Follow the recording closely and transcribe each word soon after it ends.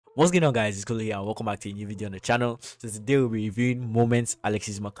What's going on, guys? It's Kolo here and welcome back to a new video on the channel. So today we'll be reviewing Moments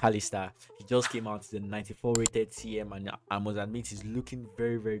Alexis Mac Allister. He just came out to the 94 rated CM and I must admit he's looking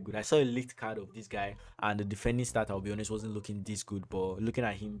very good. I saw a leaked card of this guy and the defending stat, I'll be honest, wasn't looking this good, but looking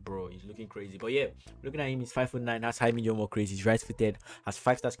at him, bro, he's looking crazy. But yeah, looking at him, he's 5'9", has high medium or crazy, he's right footed, has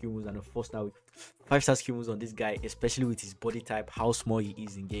 5-star skill moves and a 4-star 5-star skill moves on this guy, especially with his body type. How small he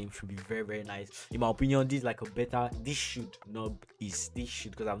is in game should be very nice. In my opinion, this is like a better, this should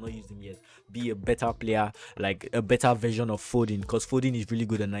because I've not used him yet, be a better player, like a better version of Foden, because Foden is really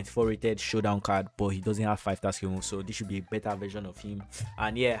good at 94 rated showdown card, but he doesn't have 5-star skill moves, so this should be a better version of him.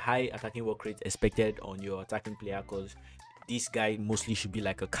 And yeah, high attacking work rate expected on your attacking player, because this guy mostly should be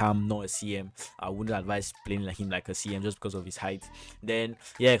like a cam, not a CM. I wouldn't advise playing like him like a CM just because of his height. Then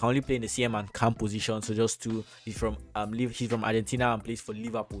yeah, I can only play in the CM and cam position, so just two. He's from Argentina and plays for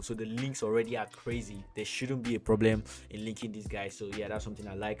Liverpool, so the links already are crazy. There shouldn't be a problem in linking this guy, so yeah, that's something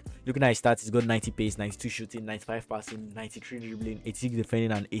I like. Looking at his stats, he's got 90 pace, 92 shooting, 95 passing, 93 dribbling, 86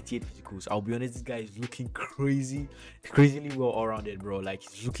 defending and 88 physicals. I'll be honest, this guy is looking crazily well all-rounded, bro. Like,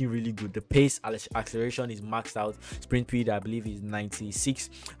 he's looking really good. The pace acceleration is maxed out. Sprint speed, I believe, is 96.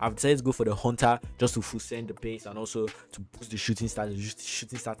 I've decided to go for the Hunter just to full send the pace and also to boost the shooting stats. The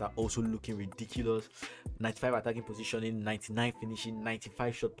shooting stats are also looking ridiculous. 95 attacking positioning, 99 finishing,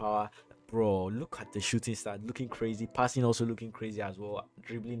 95 shot power. Bro, look at the shooting stat, looking crazy. Passing also looking crazy as well.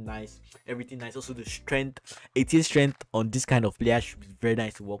 Dribbling nice, everything nice. Also the strength, 18 strength on this kind of player should be very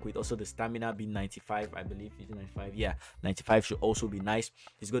nice to work with. Also the stamina being 95, I believe. Is it 95? Yeah, 95 should also be nice.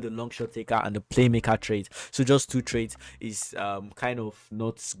 He's got the long shot taker and the playmaker trait. So just two traits is kind of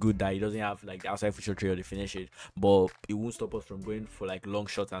not good that he doesn't have like the outside foot shot trait or the finish it, but it won't stop us from going for like long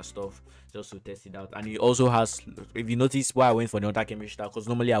shots and stuff just to test it out. And he also has, if you notice why I went for the other chemistry style, because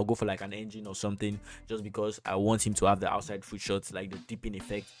normally I'll go for like an engine or something just because I want him to have the outside foot shots, like the dipping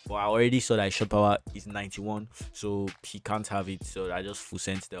effect, but I already saw that his shot power is 91, so he can't have it, so I just full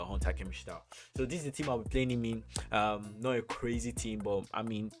sent the Hunter chemistry style. So this is the team I'll be playing him in. Not a crazy team, but I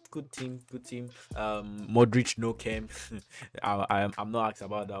mean good team. Modric no chem. I'm not asked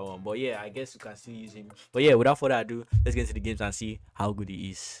about that one, but yeah, I guess you can still use him. But yeah, without further ado, let's get into the games and see how good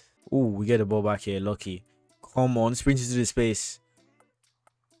he is. Oh, we get the ball back here. Lucky. Come on, sprint into the space.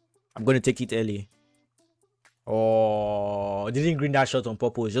 I'm going to take it early. Oh, didn't green that shot on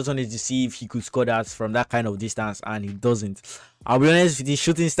purpose. Just wanted to see if he could score that from that kind of distance, and he doesn't. I'll be honest, with his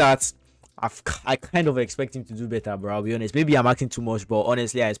shooting stats, I kind of expect him to do better, bro. I'll be honest. Maybe I'm acting too much, but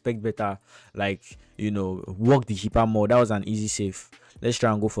honestly, I expect better. Like, you know, work the keeper more. That was an easy save. Let's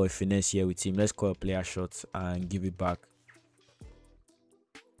try and go for a finesse here with him. Let's call a player shot and give it back.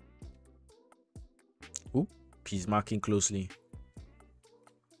 Ooh, he's marking closely.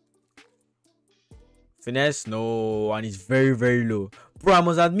 Finesse, no, and it's very low, bro. I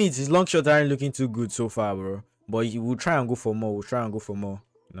must admit his long shots aren't looking too good so far, bro, but we'll try and go for more.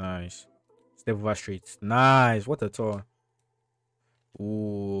 Nice. Step over straight. Nice. What a tour.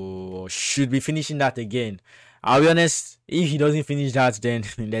 Oh, should be finishing that again. I'll be honest, if he doesn't finish that, then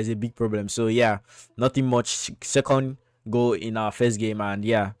there's a big problem. So yeah, nothing much. Second goal in our first game, and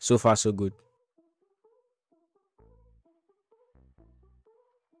yeah, so far so good.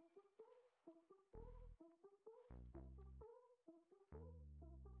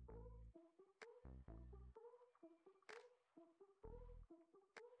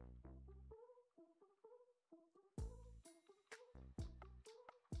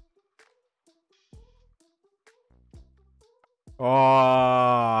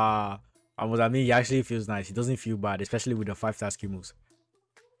 Oh, I mean, he actually feels nice. He doesn't feel bad, especially with the 5-star skill moves.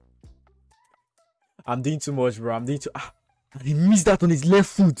 I'm doing too much, bro. I'm doing too. And he missed that on his left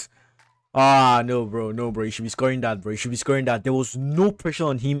foot. No, bro. He should be scoring that, bro. He should be scoring that. There was no pressure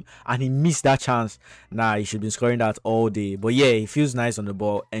on him, and he missed that chance. Nah, he should be scoring that all day. But yeah, he feels nice on the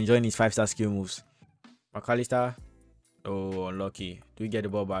ball, enjoying his 5-star skill moves. Mac Allister. Oh, unlucky. Do we get the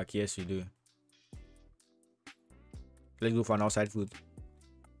ball back? Yes, we do. Let's go for an outside foot.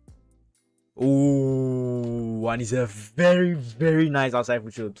 Oh, and it's a very nice outside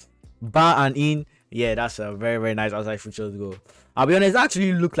foot shot. Bar and in. Yeah, that's a very nice outside foot shot goal. I'll be honest, it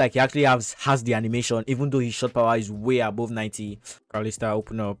actually looked like he actually has the animation, even though his shot power is way above 90. Allister,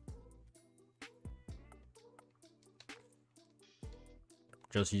 open up.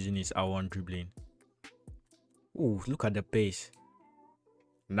 Just using his R1 dribbling. Oh, look at the pace.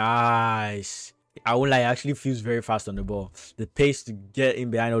 Nice. I won't lie, it actually feels very fast on the ball. The pace to get in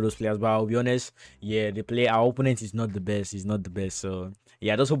behind all those players, but I'll be honest, yeah, our opponent is not the best. He's not the best. So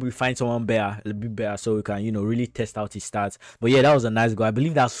yeah, I just hope we find someone better, a bit better, so we can, you know, really test out his stats. But yeah, that was a nice goal. I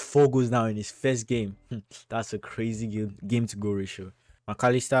believe that's 4 goals now in his first game. That's a crazy game to goal ratio. Mac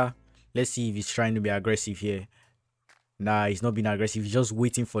Allister, let's see if he's trying to be aggressive here. Nah, he's not being aggressive. He's just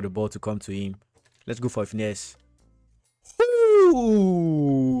waiting for the ball to come to him. Let's go for a finesse.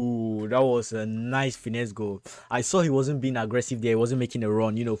 Ooh, that was a nice finesse goal. I saw he wasn't being aggressive there. He wasn't making a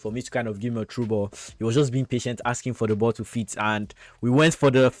run, you know, for me to kind of give him a true ball. He was just being patient, asking for the ball to fit. And we went for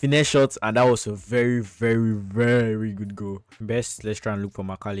the finesse shot, and that was a very, very, very good goal. Best, let's try and look for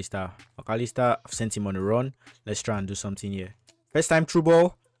Mac Allister. Mac Allister, I've sent him on a run. Let's try and do something here. First time true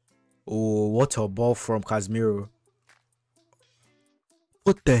ball. Oh, what a ball from Casemiro.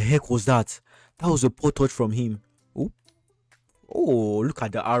 What the heck was that? That was a poor touch from him. Oh. Oh, look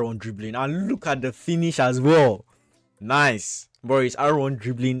at the R1 dribbling and look at the finish as well. Nice. Bro, his R1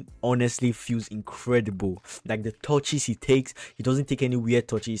 dribbling honestly feels incredible. Like the touches he takes, he doesn't take any weird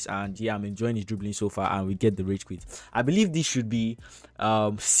touches. And yeah, I'm enjoying his dribbling so far. And we get the rage quit. I believe this should be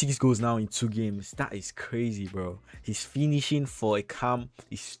 6 goals now in 2 games. That is crazy, bro. His finishing for a cam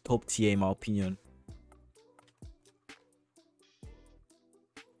is top tier in my opinion.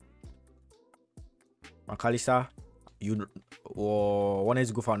 Mac Allister, you wanted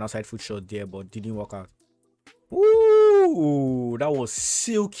to go for an outside foot shot there, but didn't work out. Ooh, that was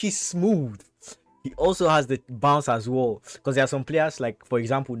silky smooth. He also has the bounce as well, because there are some players like, for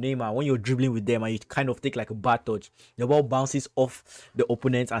example, Neymar. When you're dribbling with them and you kind of take like a bad touch, the ball bounces off the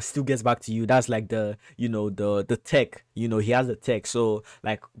opponent and still gets back to you. That's like the, you know, the tech. You know, he has the tech, so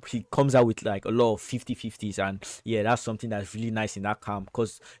like he comes out with like a lot of 50-50s, and yeah, that's something that's really nice in that camp,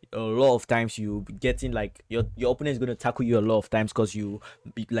 because a lot of times you getting like your opponent is going to tackle you a lot of times, because you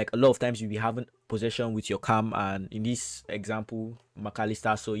like a lot of times you be having possession with your cam, and in this example Mac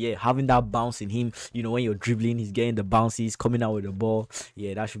Allister, so yeah, having that bounce in him, you know, when you're dribbling, he's getting the bounces, coming out with the ball.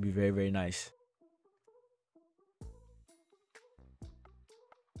 Yeah, that should be very, very nice.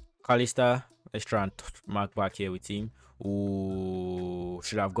 Allister, let's try and mark back here with him. Ooh,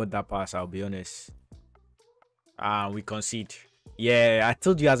 should have got that pass, I'll be honest. And we concede. Yeah, I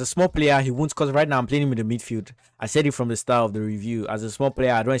told you, as a small player, he won't, because right now I'm playing him in the midfield. I said it from the start of the review. As a small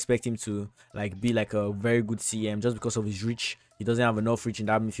player, I don't expect him to like be like a very good CM just because of his reach. He doesn't have enough reach in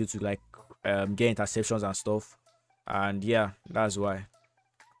that midfield to like get interceptions and stuff. And yeah, that's why.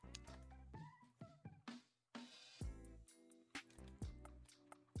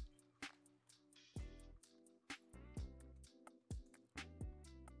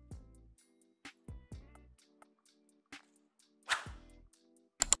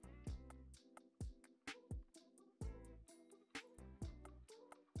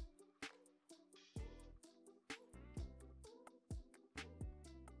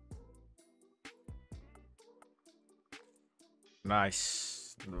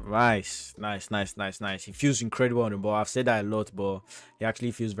 Nice, nice. He feels incredible on the ball. I've said that a lot, but he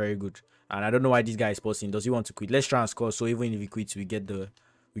actually feels very good. And I don't know why this guy is posting. Does he want to quit? Let's try and score, so even if he quits, we get the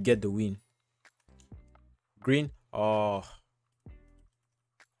win. Green. Oh,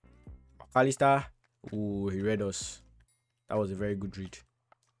 Allister. Ooh, he read us. That was a very good read.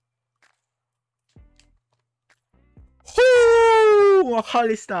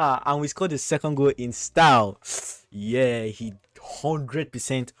 Allister, and we scored the second goal in style. Yeah, he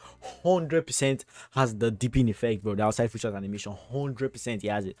 100% has the dipping effect, bro. The outside foot shot animation, 100% he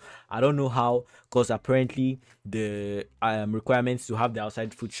has it. I don't know how, because apparently the requirements to have the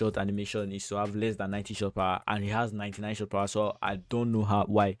outside foot shot animation is to have less than 90 shot per hour, and he has 99 shot per hour. So I don't know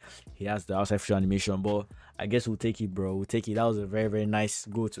why he has the outside foot shot animation, but I guess we'll take it, bro. We'll take it. That was a very, very nice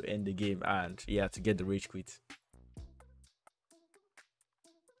goal to end the game, and yeah, to get the rage quit.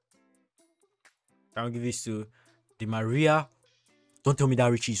 I'll give this to Di Maria. Don't tell me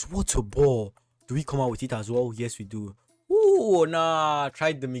that reaches. What a ball. Do we come out with it as well? Yes, we do. Oh, nah.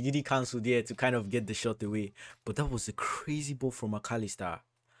 Tried the Migidi cancel there to kind of get the shot away. But that was a crazy ball from Mac Allister.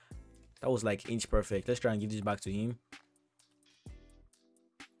 That was like inch perfect. Let's try and give this back to him.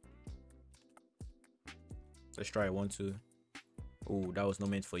 Let's try 1-2. Oh, that was not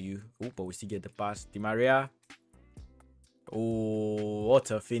meant for you. Oh, but we still get the pass. Di Maria. Oh,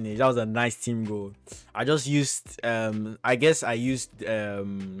 what a finish. That was a nice team goal. I just used I guess I used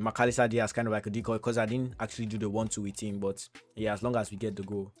Mac Allister there as kind of like a decoy, because I didn't actually do the 1-2 with him. But yeah, as long as we get the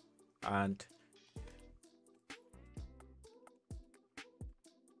goal. And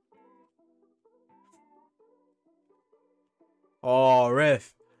oh,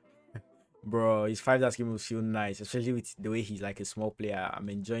 ref. Bro, his 5-star scheme will feel nice, especially with the way he's like a small player. I'm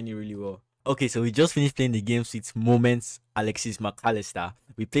enjoying it really well. Okay, so we just finished playing the games with Moments Alexis Mac Allister.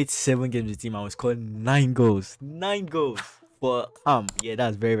 We played 7 games with him and we scored 9 goals. 9 goals for Cam. Yeah,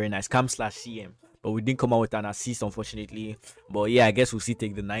 that's very, very nice. Cam/CM. But we didn't come out with an assist, unfortunately. But yeah, I guess we'll still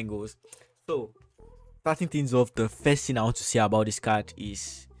take the 9 goals. So starting things off, the first thing I want to say about this card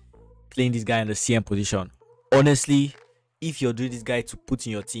is playing this guy in the CM position. Honestly, if you're doing this guy to put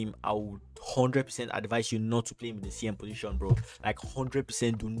in your team, I would 100% advise you not to play him in the CM position, bro. Like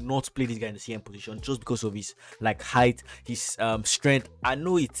 100% do not play this guy in the CM position just because of his like height, his strength. I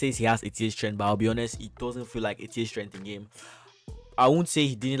know it says he has 88 strength, but I'll be honest, it doesn't feel like 88 strength in game. I won't say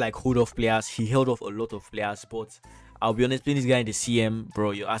he didn't like hold off players. He held off a lot of players, but I'll be honest, playing this guy in the CM, bro,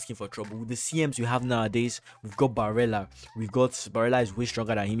 you're asking for trouble. With the CMs you have nowadays, we've got Barella. Barella is way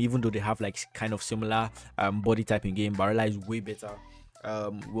stronger than him, even though they have like kind of similar body type in game. Barella is way better.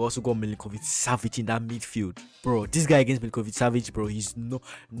 We also got Milinkovic Savic in that midfield, bro. This guy against Milinkovic Savic, bro, he's no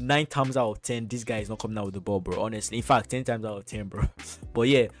 9 times out of 10. This guy is not coming out with the ball, bro. Honestly, in fact, 10 times out of 10, bro. But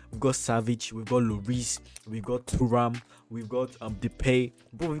yeah, we've got Savic, we've got Lloris, we've got Thuram, we've got Depay,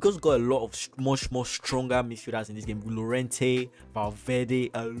 bro. We've got a lot of much more stronger midfielders in this game. Llorente,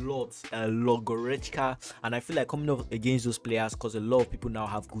 Valverde, a lot, Goretzka, and I feel like coming up against those players, because a lot of people now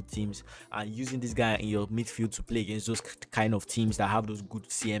have good teams, and using this guy in your midfield to play against those kind of teams that have those good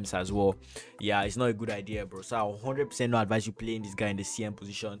CMs as well, yeah, it's not a good idea, bro. So I'll 100% not advise you playing this guy in the CM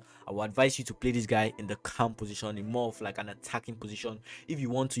position. I will advise you to play this guy in the cam position, in more of like an attacking position. If you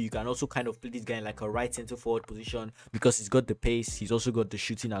want to, you can also kind of play this guy in like a right center forward position, because he's got the pace, he's also got the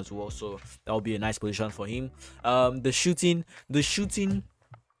shooting as well, so that will be a nice position for him. The shooting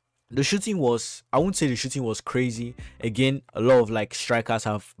was, I wouldn't say the shooting was crazy. Again, a lot of like strikers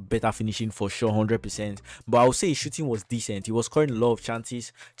have better finishing for sure, 100%, but I would say his shooting was decent. He was scoring a lot of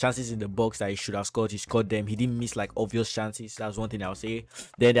chances in the box that he should have scored. He scored them. He didn't miss like obvious chances. That's one thing I'll say.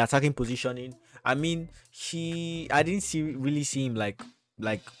 Then the attacking positioning, I mean, I didn't really see him like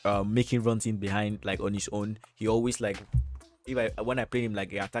making runs in behind like on his own. He always like, when I play him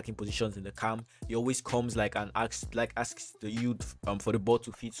like attacking positions in the cam, he always comes like and asks the youth for the ball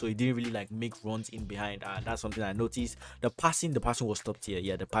to feed, so he didn't really like make runs in behind, and that's something I noticed. The passing was top tier.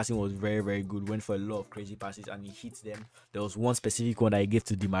 Yeah, the passing was very, very good. Went for a lot of crazy passes and he hits them. There was one specific one that he gave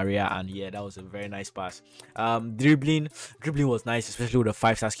to Di Maria, and yeah, that was a very nice pass. Dribbling was nice, especially with the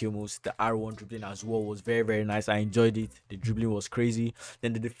 5-star skill moves. The R1 dribbling as well was very, very nice. I enjoyed it. The dribbling was crazy.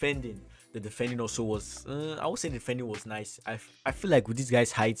 Then the defending also was, I would say the defending was nice. I feel like with this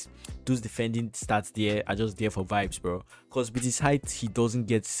guy's height, those defending stats there are just there for vibes, bro. Because with his height, he doesn't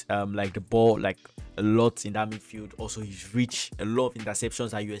get like the ball like a lot in that midfield. Also his reach, a lot of interceptions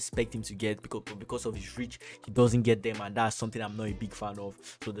that you expect him to get, because of his reach, he doesn't get them, and that's something I'm not a big fan of.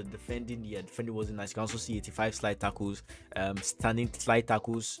 So the defending wasn't nice. You can also see 85 slide tackles, standing slide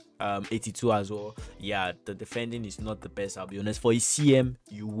tackles, 82 as well. Yeah, the defending is not the best, I'll be honest. For a CM,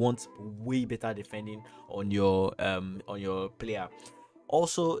 you want way better defending on your player.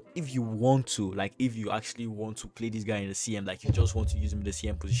 Also, if you actually want to play this guy in the CM, like you just want to use him in the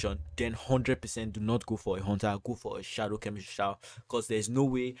CM position, then 100% do not go for a hunter, go for a shadow chemistry style, because there's no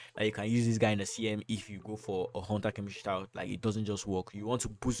way that you can use this guy in the CM if you go for a hunter chemistry style. Like, it doesn't just work. You want to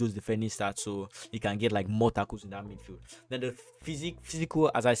boost those defending stats so you can get like more tackles in that midfield. Then the physical,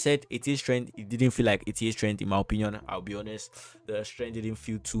 as I said, 88 strength, it didn't feel like 88 strength in my opinion. I'll be honest, the strength didn't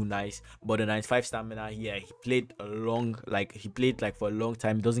feel too nice, but the 95 stamina, yeah, he played for a long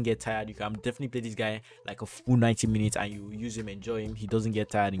time. He doesn't get tired. You can definitely play this guy like a full 90 minutes and you use him, enjoy him. He doesn't get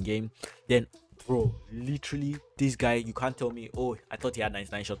tired in game. Then, bro, literally this guy, you can't tell me, oh, I thought he had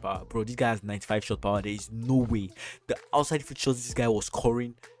 99 shot power. Bro, this guy has 95 shot power. There is no way. The outside foot shots this guy was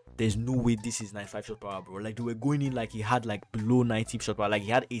scoring, there's no way this is 95 shot power, bro. Like, they were going in like he had like below 90 shot power. Like,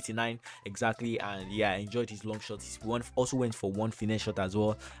 he had 89 exactly. And yeah, I enjoyed his long shots. He also went for one finesse shot as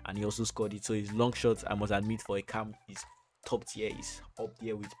well, and he also scored it. So his long shots, I must admit, for a cam, is top tier. Is up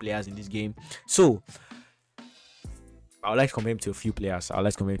there with players in this game. So I would like to compare him to a few players.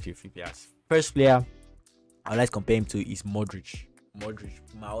 First player I would like to compare him to is Modric,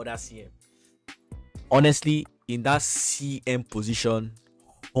 my other CM. Honestly, in that CM position,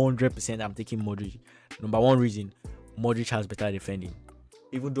 100% I'm taking Modric. Number one reason, Modric has better defending.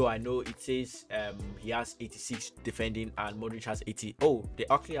 Even though I know it says he has 86 defending and Modric has 80. Oh, they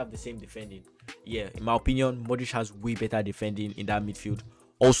actually have the same defending. Yeah, in my opinion, Modric has way better defending in that midfield.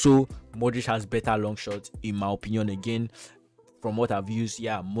 Also, Modric has better long shots, in my opinion. Again, from what I've used,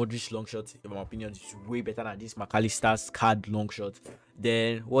 yeah, Modric's long shot, in my opinion, is way better than this Mac Allister's card long shot.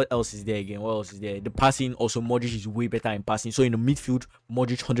 Then what else is there again? The passing, also Modric is way better in passing. So in the midfield,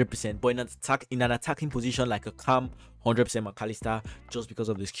 Modric 100%. But in an attacking position like a cam, 100% Mac Allister, just because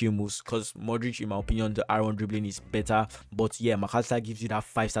of the skill moves. Because Modric, in my opinion, the R1 dribbling is better. But yeah, Mac Allister gives you that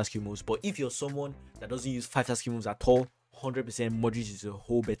 5-star skill moves. But if you're someone that doesn't use 5-star skill moves at all, 100% Modric is a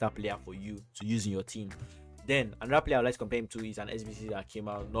whole better player for you to use in your team. Then another player I'd like to compare him to is an SBC that came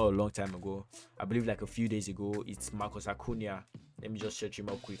out not a long time ago. I believe like a few days ago. It's Marcus Acuna. Let me just search him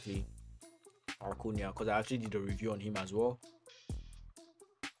up quickly. Acuna, because I actually did a review on him as well.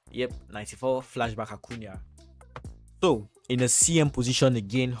 Yep, 94 flashback Acuna. So in a CM position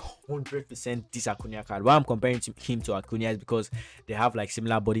again, 100% this Acuna card. Why I'm comparing him to Acuna is because they have like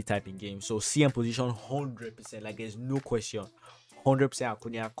similar body type in game. So CM position 100%, like there's no question. 100%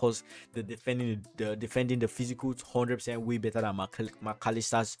 Acuna, because the defending the physical 100% way better than Mac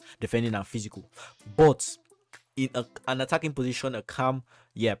Allister's defending and physical. But in an attacking position, a calm,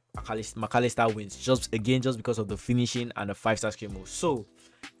 yeah, Mac Allister wins just because of the finishing and the 5-star skill move. So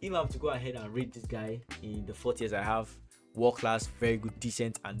if I have to go ahead and rate this guy in the 4 tiers I have, world class, very good,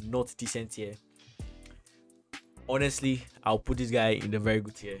 decent, and not decent tier, honestly I'll put this guy in the very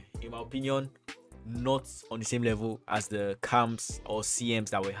good tier. In my opinion, not on the same level as the CAMs or CMs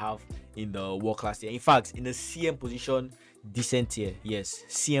that we have in the world class tier. In fact, in the CM position, decent tier. Yes,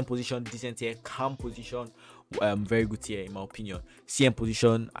 CM position, decent tier. CAM position, very good tier in my opinion. CM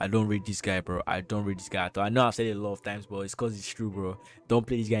position, I don't rate this guy, bro. I don't rate this guy at all. I know I've said it a lot of times, but it's because it's true, bro. Don't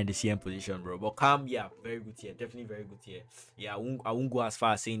play this guy in the CM position, bro. But CAM, yeah, very good tier. Definitely very good tier. Yeah, I won't go as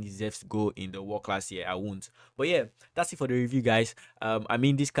far as saying he deserves to go in the world class tier. I won't. But yeah, that's it for the review, guys. I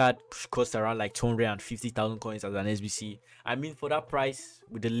mean, this card costs around like 250,000 coins as an SBC. I mean, for that price,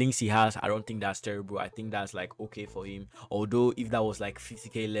 with the links he has, I don't think that's terrible. I think that's like okay for him. Although if that was like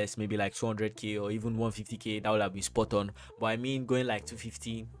 50k less, maybe like 200k or even 150k, that would have been spot on. But I mean, going like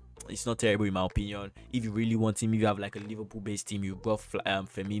 250, it's not terrible in my opinion. If you really want him, if you have like a Liverpool based team, you've got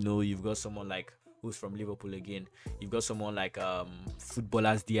Firmino, you've got someone like who's from Liverpool again, you've got someone like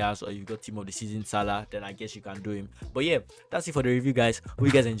Footballers Diaz, or you've got team of the season Salah, then I guess you can do him. But yeah, that's it for the review, guys. Hope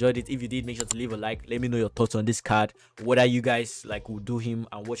you guys enjoyed it. If you did, make sure to leave a like. Let me know your thoughts on this card, whether you guys like would do him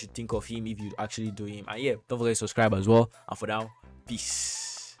and what you think of him if you actually do him. And yeah, don't forget to subscribe as well. And for now,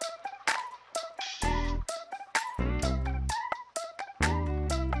 peace.